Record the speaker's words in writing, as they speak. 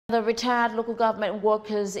The retired local government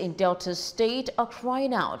workers in Delta State are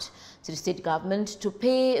crying out to the state government to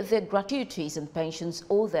pay their gratuities and pensions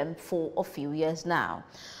owed them for a few years now.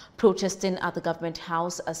 Protesting at the government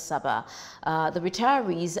house Asaba, the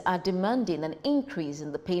retirees are demanding an increase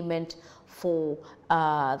in the payment for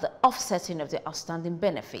the offsetting of the outstanding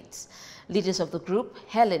benefits. Leaders of the group,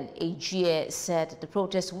 Helen Ejie, said the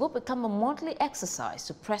protest will become a monthly exercise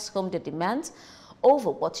to press home their demands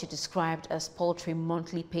over what she described as paltry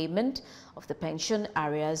monthly payment of the pension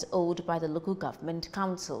areas owed by the local government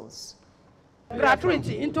councils.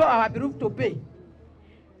 Gratuity into our group to pay.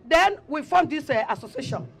 Then we formed this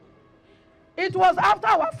association. It was after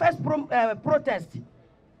our first protest,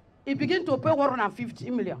 it began to pay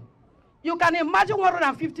 150 million. You can imagine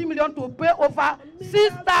 150 million to pay over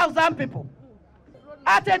 6,000 people.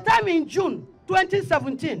 At a time in June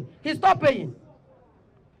 2017, he stopped paying.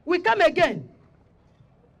 We came again.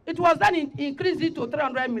 It was then increased it to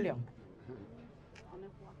 300 million.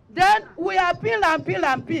 Then we appeal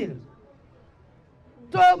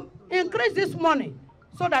to increase this money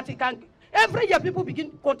so that it can, every year people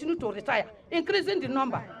continue to retire, increasing the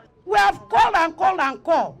number. We have called and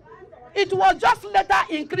called. It was just later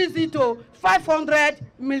increased it to 500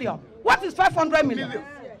 million. What is 500 million?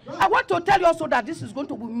 I want to tell you also that this is going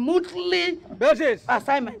to be monthly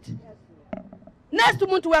assignment. Next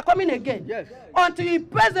month we are coming again, yes, until he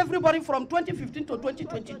pays everybody from 2015 to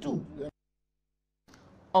 2022.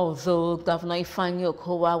 Although Governor Ifeanyi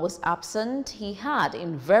Okowa was absent, he had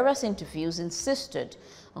in various interviews insisted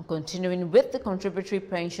on continuing with the contributory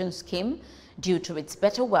pension scheme due to its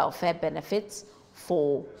better welfare benefits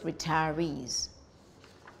for retirees.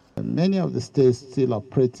 Many of the states still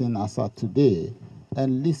operating as of today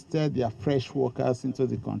enlisted their fresh workers into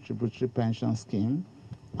the contributory pension scheme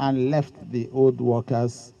and left the old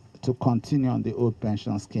workers to continue on the old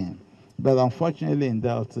pension scheme. But unfortunately in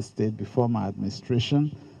Delta State, before my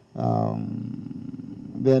administration,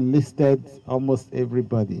 they enlisted almost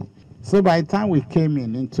everybody. So by the time we came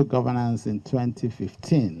into governance in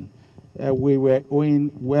 2015, we were owing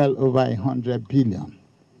well over 100 billion.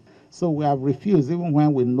 So we have refused, even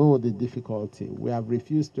when we know the difficulty, we have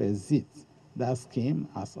refused to exit that scheme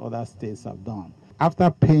as other states have done.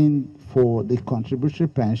 After paying for the contributory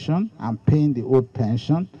pension and paying the old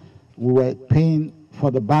pension, we were paying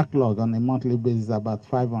for the backlog on a monthly basis about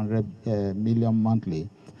 500 million monthly.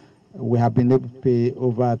 We have been able to pay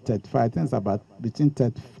over 35, I think it's about between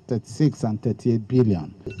 36 and 38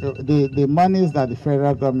 billion. So the monies that the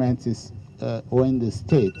federal government is owing the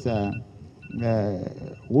state,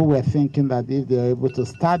 we were thinking that if they were able to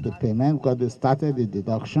start the payment, because they started the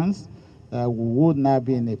deductions, we would now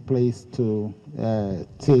be in a place to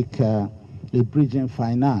take a bridging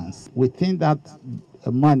finance. Within that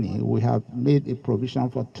money, we have made a provision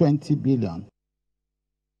for 20 billion